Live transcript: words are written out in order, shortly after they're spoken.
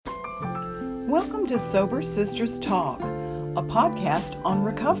Welcome to Sober Sisters Talk, a podcast on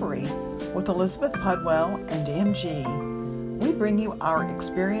recovery with Elizabeth Pudwell and MG. We bring you our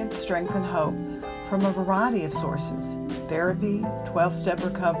experience, strength, and hope from a variety of sources: therapy, 12-step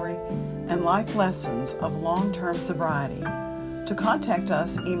recovery, and life lessons of long-term sobriety. To contact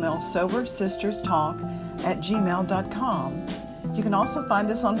us, email sobersisterstalk@gmail.com. You can also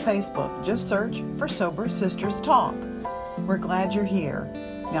find us on Facebook. Just search for Sober Sisters Talk. We're glad you're here.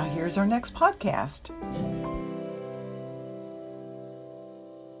 Now here's our next podcast.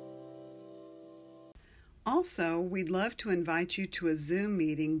 Also, we'd love to invite you to a Zoom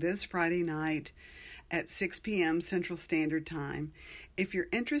meeting this Friday night at 6 p.m. Central Standard Time. If you're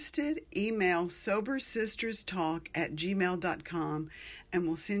interested, email sobersisterstalk@gmail.com and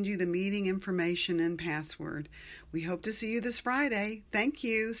we'll send you the meeting information and password. We hope to see you this Friday. Thank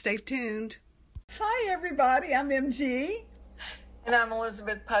you. Stay tuned. Hi, everybody. I'm MG. And I'm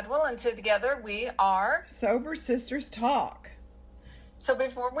Elizabeth Pudwell, and together we are Sober Sisters Talk. So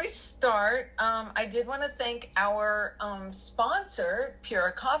before we start, I did want to thank our sponsor,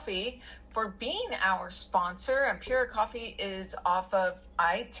 Pura Coffee, for being our sponsor. And Pura Coffee is off of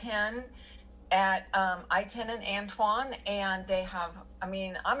I-10 at I-10 and Antoine, and they have,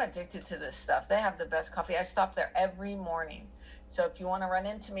 I'm addicted to this stuff. They have the best coffee. I stop there every morning. So if you want to run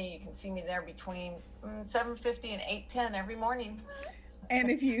into me, you can see me there between 7:50 and 8:10 every morning. And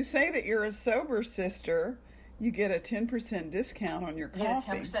if you say that you're a sober sister, you get a 10% discount on your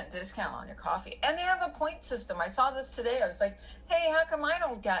coffee. You get a 10% discount on your coffee. And they have a point system. I saw this today. I was like, hey, how come I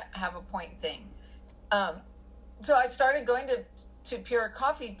don't have a point thing? So I started going to Pura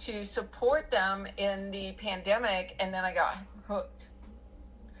Coffee to support them in the pandemic, and then I got hooked.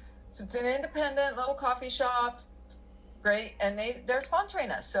 So it's an independent little coffee shop. Great, and they're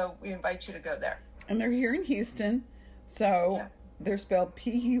sponsoring us, so we invite you to go there. And they're here in Houston, so yeah. They're spelled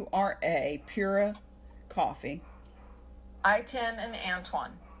P-U-R-A, Pura Coffee. I-10 and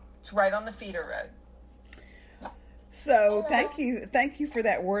Antoine. It's right on the feeder road. So thank you for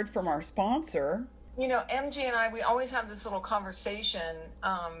that word from our sponsor. You know, MG and I, we always have this little conversation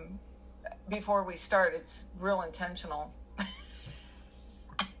before we start. It's real intentional,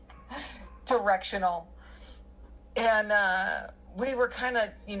 directional. And we were kind of,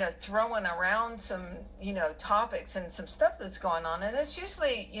 throwing around some, topics and some stuff that's going on. And it's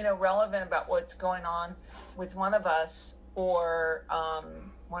usually, relevant about what's going on with one of us or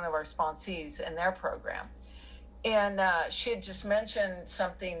one of our sponsees in their program. And she had just mentioned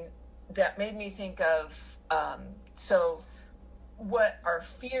something that made me think of, so what our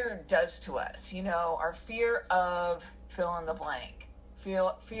fear does to us, our fear of fill in the blank,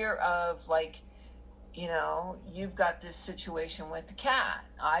 fear of you've got this situation with the cat.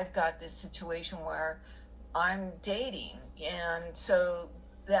 I've got this situation where I'm dating. And so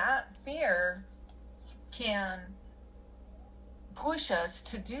that fear can push us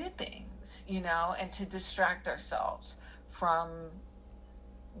to do things, and to distract ourselves from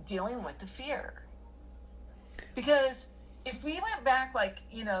dealing with the fear. Because if we went back, with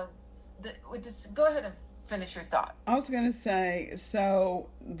this, go ahead and finish your thought. I was going to say, so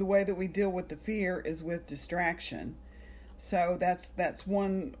the way that we deal with the fear is with distraction. So that's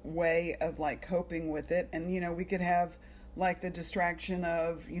one way of coping with it. And, we could have the distraction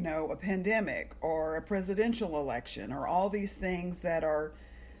of, a pandemic or a presidential election or all these things that are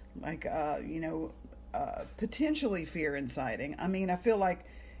potentially fear inciting. I feel like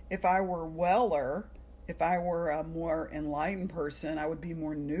if I were if I were a more enlightened person, I would be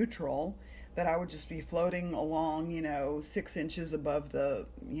more neutral. That I would just be floating along, 6 inches above the,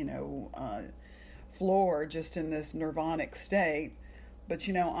 floor, just in this nirvanic state. But,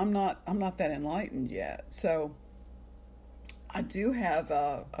 I'm not that enlightened yet. So I do have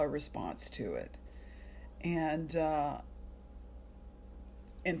a response to it. And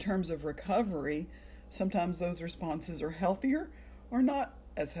in terms of recovery, sometimes those responses are healthier or not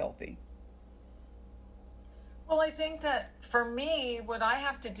as healthy. Well, I think that for me, what I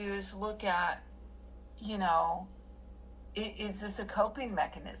have to do is look at, is this a coping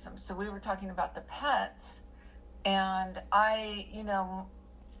mechanism? So we were talking about the pets, and I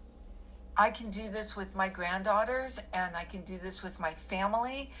can do this with my granddaughters, and I can do this with my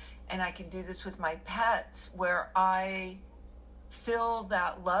family, and I can do this with my pets, where I fill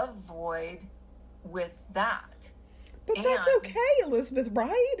that love void with that. But that's okay, Elizabeth,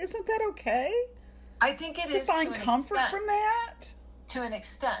 right? Isn't that okay? I think it is to find comfort from that to an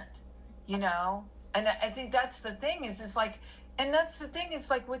extent, and I think that's the thing is and that's the thing is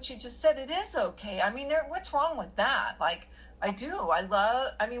what you just said. It is okay. What's wrong with that?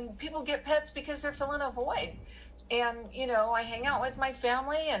 People get pets because they're filling a void, I hang out with my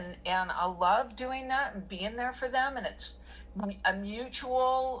family, and I love doing that and being there for them. And it's a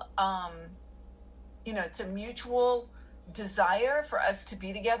mutual, it's a mutual desire for us to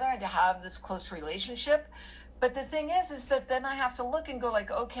be together and to have this close relationship. But the thing is that then I have to look and go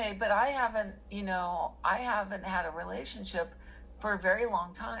like, okay, but I haven't had a relationship for a very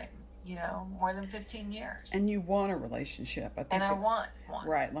long time, more than 15 years. And you want a relationship. I think. And I want one.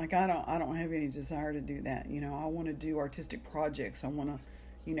 Right. Like I don't have any desire to do that. I want to do artistic projects. I want to,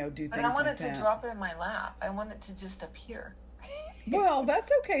 do things like that. But I want it to drop in my lap. I want it to just appear. Well,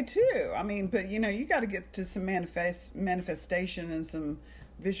 that's okay too. I mean, but you got to get to some manifestation and some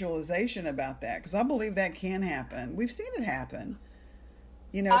visualization about that, because I believe that can happen. We've seen it happen.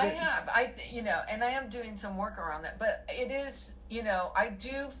 And I am doing some work around that, but it is, I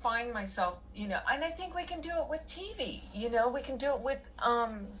do find myself, and I think we can do it with TV, we can do it with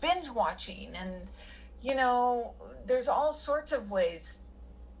binge watching, and, there's all sorts of ways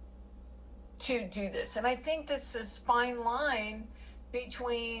to do this. And I think this is fine line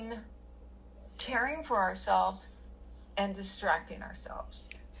between caring for ourselves and distracting ourselves.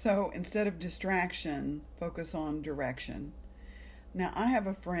 So instead of distraction, focus on direction. Now, I have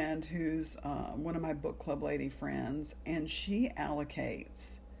a friend who's one of my book club lady friends, and she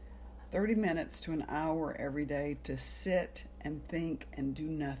allocates 30 minutes to an hour every day to sit and think and do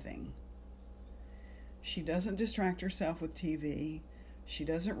nothing. She doesn't distract herself with TV. She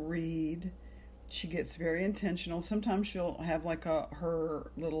doesn't read. She gets very intentional. Sometimes she'll have like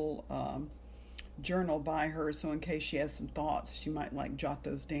her little journal by her, so in case she has some thoughts, she might like jot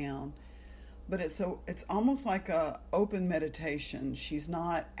those down. But it's almost like a open meditation. She's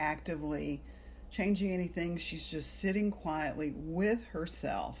not actively changing anything. She's just sitting quietly with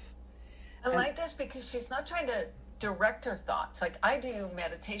herself. I like this because she's not trying to direct her thoughts. Like I do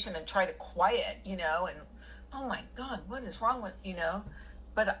meditation and try to quiet, and oh my God, what is wrong with,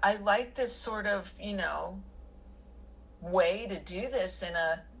 But I like this sort of, way to do this in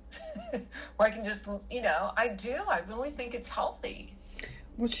a where I can just, I really think it's healthy.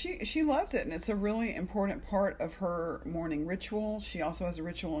 Well, she loves it, and it's a really important part of her morning ritual. She also has a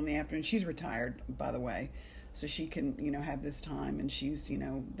ritual in the afternoon. She's retired, by the way, so she can, have this time, and she's,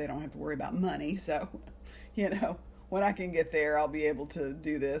 they don't have to worry about money. So, when I can get there, I'll be able to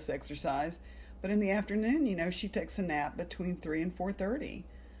do this exercise. But in the afternoon, she takes a nap between 3 and 4:30.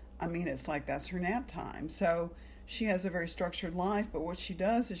 I mean, it's like that's her nap time. So she has a very structured life, but what she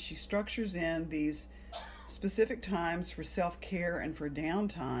does is she structures in these specific times for self-care and for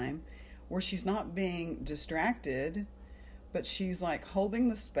downtime where she's not being distracted, but she's like holding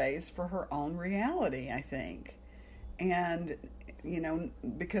the space for her own reality, I think. And,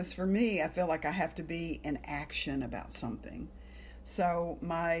 because for me, I feel like I have to be in action about something. So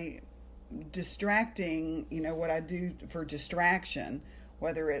my distracting, what I do for distraction,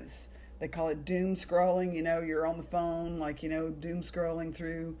 whether it's, they call it doom scrolling, you're on the phone, like, doom scrolling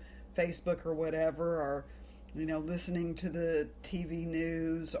through Facebook or whatever, or, listening to the TV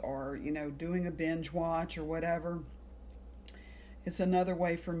news, or, doing a binge watch or whatever. It's another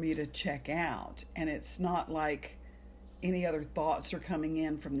way for me to check out. And it's not like any other thoughts are coming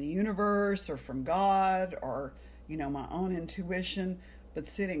in from the universe or from God or, my own intuition, but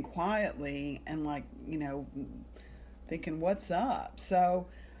sitting quietly and like, thinking, what's up? So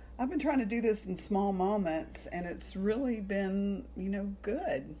I've been trying to do this in small moments, and it's really been,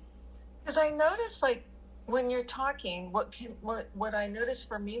 good. Because I notice, like, when you're talking, what I notice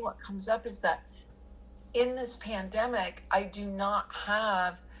for me, what comes up is that in this pandemic, I do not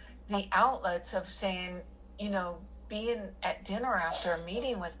have the outlets of saying, being at dinner after a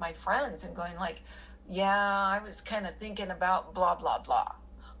meeting with my friends and going like, yeah, I was kind of thinking about blah, blah, blah.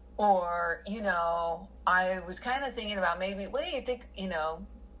 Or, I was kind of thinking about maybe, what do you think,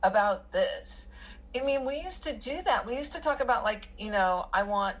 about this? I mean, we used to do that. We used to talk about like, I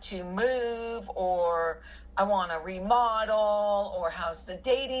want to move, or I want to remodel, or how's the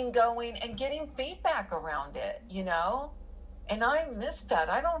dating going, and getting feedback around it, And I miss that.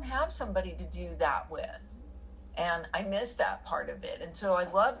 I don't have somebody to do that with. And I miss that part of it. And so I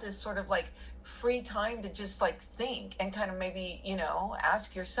love this sort of like free time to just like think and kind of maybe,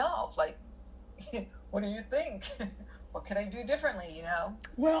 ask yourself, like, what do you think? What can I do differently,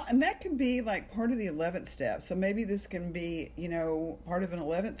 Well, and that can be like part of the 11th step. So maybe this can be, part of an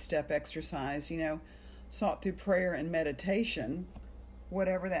 11th step exercise, sought through prayer and meditation,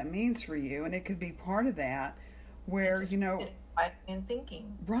 whatever that means for you. And it could be part of that where, in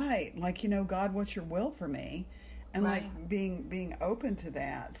thinking. Right. Like, God, what's your will for me? And right. Like being open to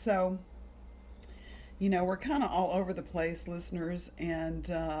that. So, we're kind of all over the place, listeners. And,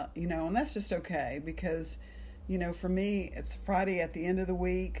 and that's just okay because, For me, it's Friday at the end of the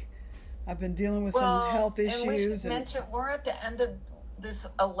week. I've been dealing with some health issues. And we should mention, we're at the end of this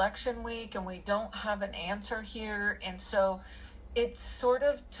election week and we don't have an answer here. And so it's sort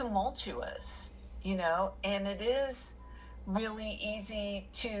of tumultuous, and it is really easy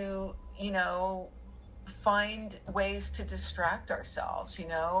to, find ways to distract ourselves,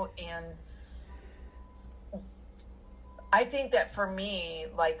 and I think that for me,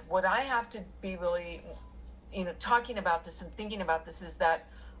 like what I have to be really, talking about this and thinking about this is that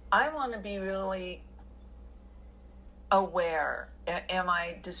I want to be really aware. Am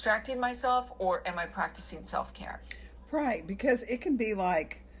I distracting myself or am I practicing self-care? Right, because it can be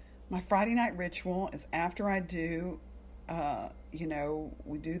like my Friday night ritual is after I do,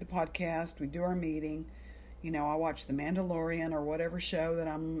 we do the podcast, we do our meeting, I watch The Mandalorian or whatever show that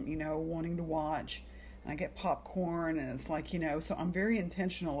I'm, wanting to watch. And I get popcorn and it's like, so I'm very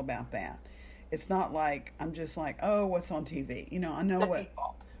intentional about that. It's not like I'm just like, oh, what's on TV? I know what.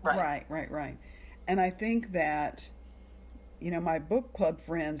 Default. Right. And I think that, my book club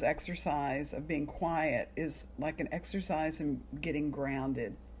friends' exercise of being quiet is like an exercise in getting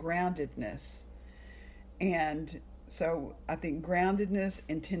groundedness. And so I think groundedness,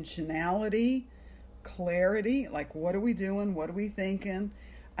 intentionality, clarity, like what are we doing? What are we thinking?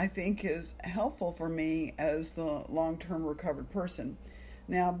 I think is helpful for me as the long-term recovered person.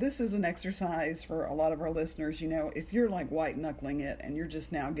 Now, this is an exercise for a lot of our listeners. If you're like white knuckling it and you're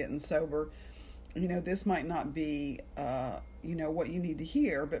just now getting sober, this might not be, what you need to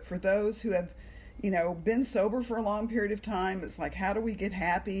hear. But for those who have, been sober for a long period of time, it's like, how do we get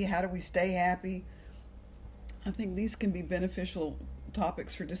happy? How do we stay happy? I think these can be beneficial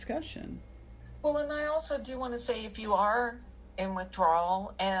topics for discussion. Well, and I also do want to say if you are in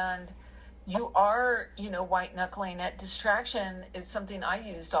withdrawal and you are, white knuckling it, distraction is something I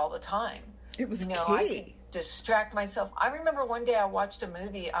used all the time. It was key. I could distract myself. I remember one day I watched a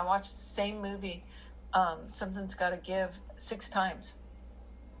movie. I watched the same movie, Something's Gotta Give, 6 times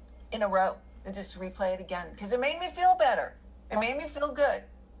in a row. And just replay it again because it made me feel better. It made me feel good.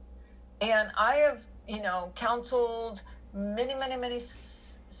 And I have, counseled many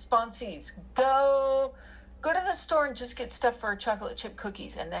sponsees. Go to the store and just get stuff for chocolate chip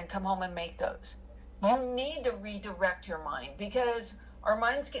cookies and then come home and make those. You need to redirect your mind because our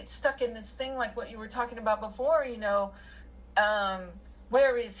minds get stuck in this thing like what you were talking about before,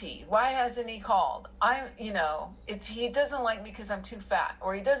 where is he? Why hasn't he called? He doesn't like me because I'm too fat,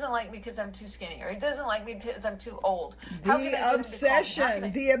 or he doesn't like me because I'm too skinny, or he doesn't like me because I'm too old. The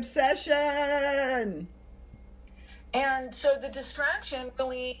obsession. And so the distraction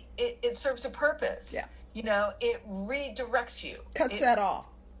really, it serves a purpose. Yeah. It redirects you. Cuts that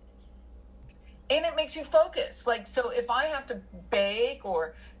off. And it makes you focus. Like, so if I have to bake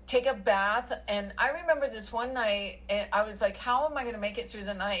or take a bath, and I remember this one night, and I was like, how am I going to make it through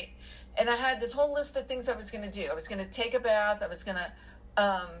the night? And I had this whole list of things I was going to do. I was going to take a bath. I was going to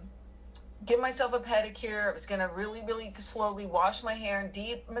give myself a pedicure. I was going to really, really slowly wash my hair and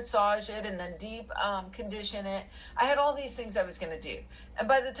deep massage it and then deep condition it. I had all these things I was going to do. And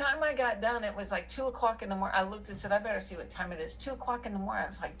by the time I got done, it was like 2 o'clock in the morning. I looked and said, I better see what time it is. 2 o'clock in the morning. I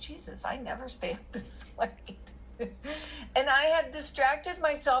was like, Jesus, I never stay up this late. And I had distracted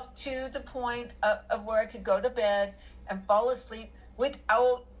myself to the point of where I could go to bed and fall asleep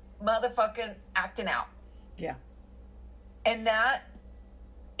without motherfucking acting out. Yeah. And that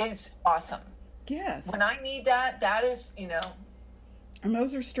is awesome. Yes. When I need that is, And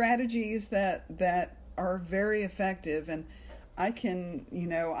those are strategies that are very effective. And I can,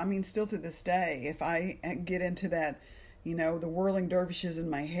 still to this day, if I get into that, the whirling dervishes in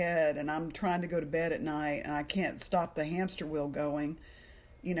my head and I'm trying to go to bed at night and I can't stop the hamster wheel going,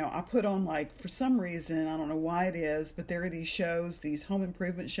 I put on, like, for some reason, I don't know why it is, but there are these shows, these home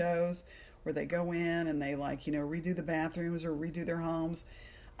improvement shows where they go in and they, like, redo the bathrooms or redo their homes.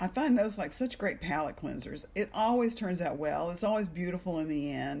 I find those like such great palate cleansers. It always turns out well. It's always beautiful in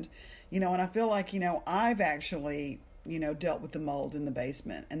the end. And I feel like, I've actually, dealt with the mold in the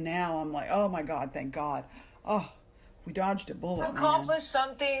basement. And now I'm like, oh my God, thank God. Oh, we dodged a bullet, man. Accomplished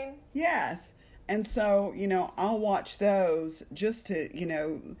something. Yes. And so, I'll watch those just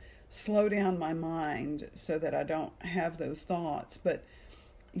to, slow down my mind so that I don't have those thoughts. But,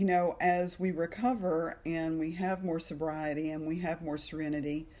 as we recover and we have more sobriety and we have more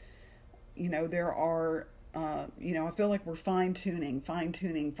serenity, there are, I feel like we're fine-tuning.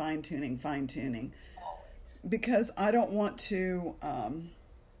 Because I don't want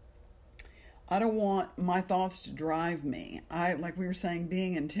my thoughts to drive me. Like we were saying,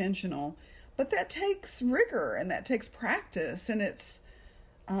 being intentional, but that takes rigor and that takes practice. And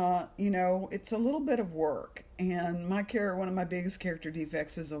it's a little bit of work. And one of my biggest character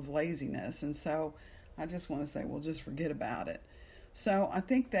defects is of laziness. And so I just want to say, well, just forget about it. So I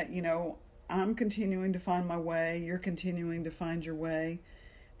think that, I'm continuing to find my way. You're continuing to find your way.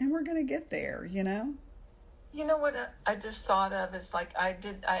 And we're going to get there, You know what I just thought of is like I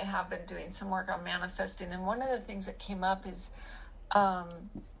have been doing some work on manifesting. And one of the things that came up is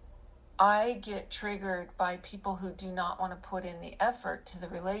I get triggered by people who do not want to put in the effort to the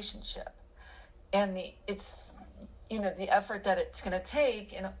relationship. And the effort that it's going to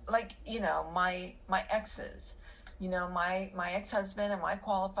take. And like, my exes, my ex-husband and my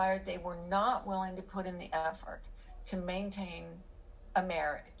qualifier, they were not willing to put in the effort to maintain a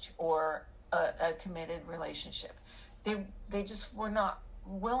marriage or a committed relationship. They just were not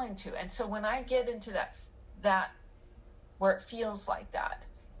willing to. And so when I get into that where it feels like that,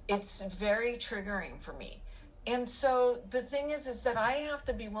 it's very triggering for me. And so the thing is that I have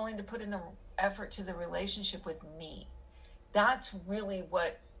to be willing to put in the effort to the relationship with me. That's really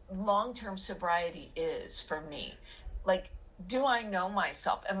what long-term sobriety is for me. Like, do I know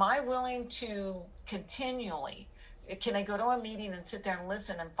myself? Am I willing to continually, can I go to a meeting and sit there and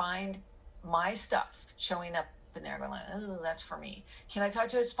listen and find my stuff showing up in there going, ooh, that's for me? Can I talk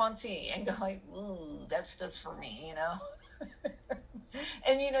to a sponsee and go like, ooh, that stuff's for me,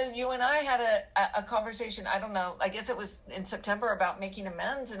 And, you and I had a conversation, I don't know, I guess it was in September, about making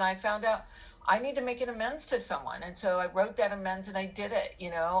amends. And I found out I need to make an amends to someone. And so I wrote that amends and I did it.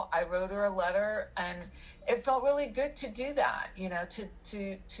 I wrote her a letter, and it felt really good to do that,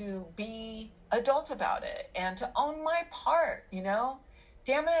 to be adult about it and to own my part,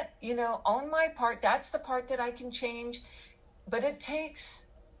 damn it, own my part. That's the part that I can change. But it takes,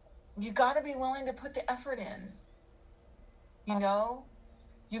 you got to be willing to put the effort in.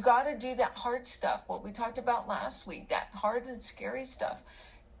 You got to do that hard stuff, what we talked about last week, that hard and scary stuff.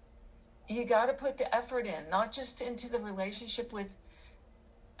 You got to put the effort in, not just into the relationship with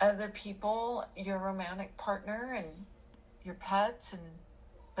other people, your romantic partner and your pets,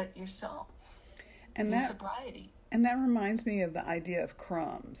 but yourself, and your sobriety. And that reminds me of the idea of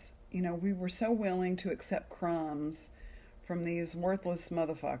crumbs. We were so willing to accept crumbs from these worthless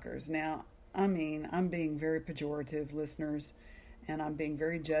motherfuckers. Now, I'm being very pejorative, listeners, and I'm being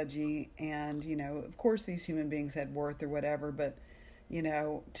very judgy. And, of course, these human beings had worth or whatever, but,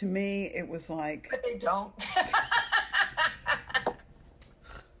 to me, it was like... But they don't.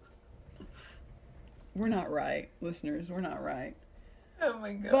 We're not right, listeners. We're not right. Oh,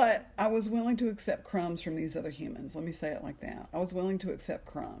 my God. But I was willing to accept crumbs from these other humans. Let me say it like that. I was willing to accept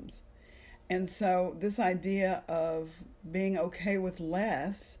crumbs. And so this idea of being okay with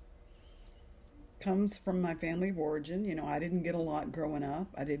less comes from my family of origin. I didn't get a lot growing up.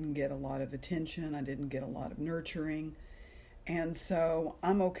 I didn't get a lot of attention. I didn't get a lot of nurturing. And so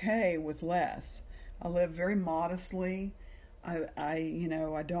I'm okay with less. I live very modestly.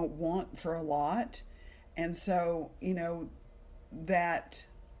 I don't want for a lot. And so, that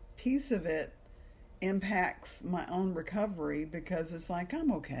piece of it impacts my own recovery, because it's like,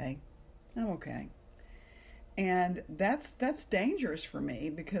 I'm okay. And that's dangerous for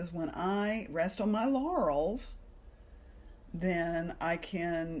me, because when I rest on my laurels, then I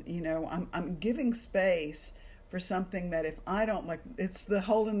can, I'm giving space for something that if I don't like, it's the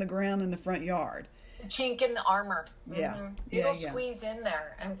hole in the ground in the front yard. The chink in the armor. Yeah. Mm-hmm. It'll squeeze in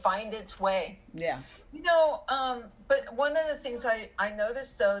there and find its way. Yeah. But one of the things I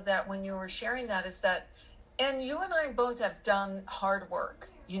noticed, though, that when you were sharing that is that, and you and I both have done hard work,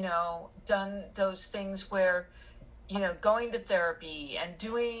 done those things where, going to therapy and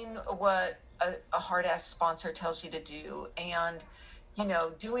doing what a hard-ass sponsor tells you to do, and,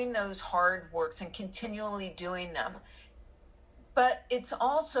 doing those hard works and continually doing them. But it's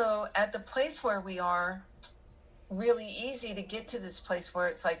also at the place where we are really easy to get to this place where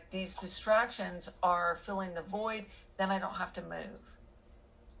it's like these distractions are filling the void, then I don't have to move.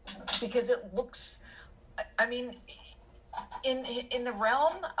 Because it looks, in the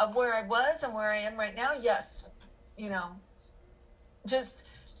realm of where I was and where I am right now, yes, just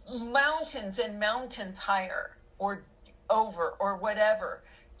mountains and mountains higher or over or whatever,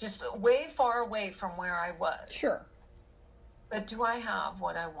 just way far away from where I was. Sure. But do I have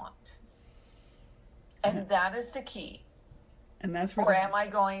what I want? And that is the key. And that's where. Or am I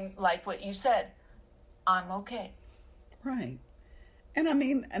going like what you said? I'm okay. Right. And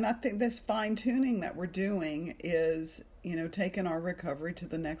I think this fine tuning that we're doing is, taking our recovery to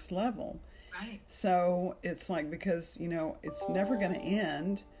the next level. Right. So it's like, because, it's never going to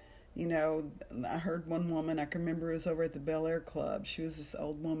end. I heard one woman, I can remember, it was over at the Bel Air Club. She was this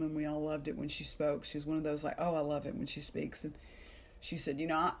old woman. We all loved it when she spoke. She's one of those like, oh, I love it when she speaks. And she said,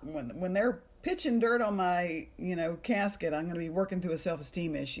 when they're pitching dirt on my, casket, I'm going to be working through a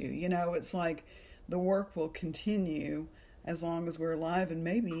self-esteem issue. It's like the work will continue as long as we're alive and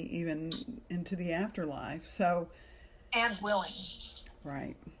maybe even into the afterlife. So, and willing.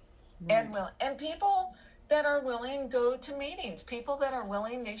 Right. And willing. And people that are willing go to meetings. People that are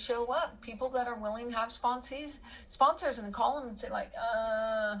willing, they show up. People that are willing have sponsors and call them and say like,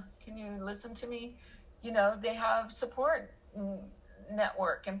 can you listen to me? They have support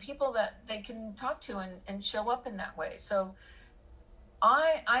network and people that they can talk to and show up in that way. So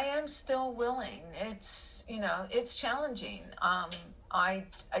I am still willing. It's, it's challenging. I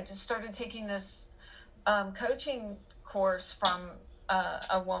just started taking this coaching course from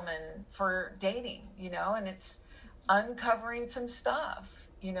a woman for dating, and it's uncovering some stuff,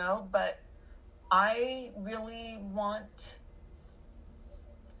 but I really want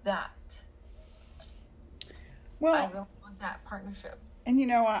that. Well, I really want that partnership. And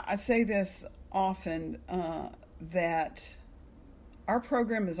I say this often, that our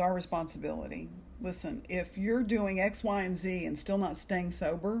program is our responsibility. Listen, if you're doing X, Y, and Z and still not staying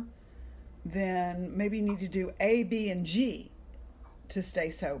sober, then maybe you need to do A, B, and G to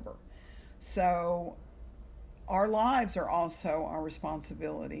stay sober. So our lives are also our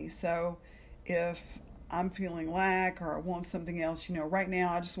responsibility. So if I'm feeling lack or I want something else, right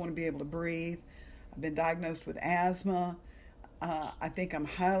now I just want to be able to breathe. I've been diagnosed with asthma. I think I'm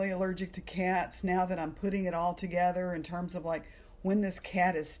highly allergic to cats now that I'm putting it all together in terms of like when this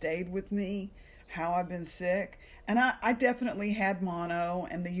cat has stayed with me, how I've been sick. And I definitely had mono,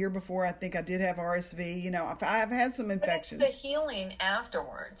 and the year before I think I did have RSV. I've had some infections. But it's the healing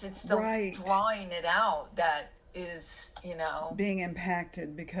afterwards. It's the drawing it out that is, being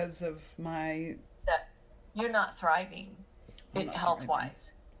impacted because of my... That you're not thriving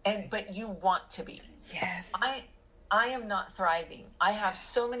health-wise. But you want to be. Yes. I am not thriving. I have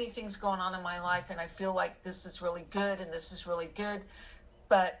so many things going on in my life, and I feel like this is really good and this is really good.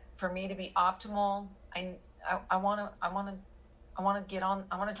 But for me to be optimal, I want to get on.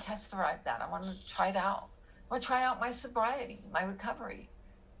 I want to test drive that. I want to try it out. I want to try out my sobriety, my recovery,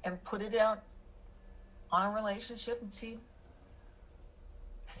 and put it out on a relationship and see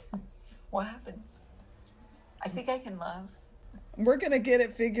what happens. I think I can love. We're going to get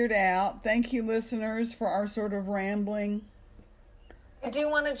it figured out. Thank you, listeners, for our sort of rambling. I do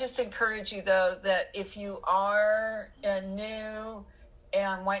want to just encourage you, though, that if you are new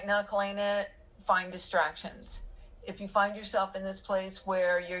and white knuckling it, find distractions. If you find yourself in this place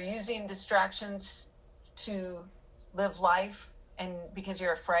where you're using distractions to live life and because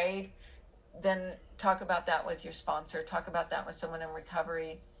you're afraid, then talk about that with your sponsor. Talk about that with someone in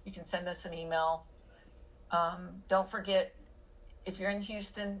recovery. You can send us an email. Don't forget, if you're in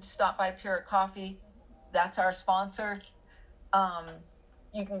Houston, stop by Pure Coffee. That's our sponsor.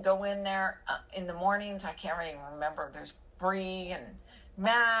 You can go in there in the mornings. I can't really remember. There's Bree and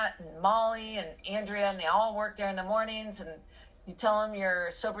Matt and Molly and Andrea, and they all work there in the mornings. And you tell them your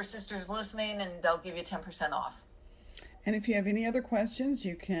Sober Sisters listening, and they'll give you 10% off. And if you have any other questions,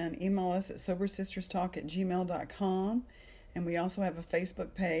 you can email us at sobersisterstalk@gmail.com. And we also have a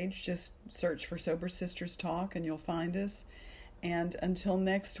Facebook page. Just search for Sober Sisters Talk, and you'll find us. And until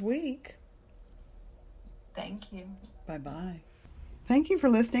next week, thank you. Bye-bye. Thank you for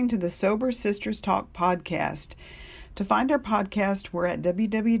listening to the Sober Sisters Talk podcast. To find our podcast, we're at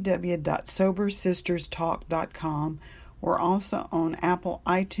www.sobersisterstalk.com. We're also on Apple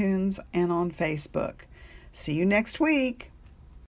iTunes and on Facebook. See you next week.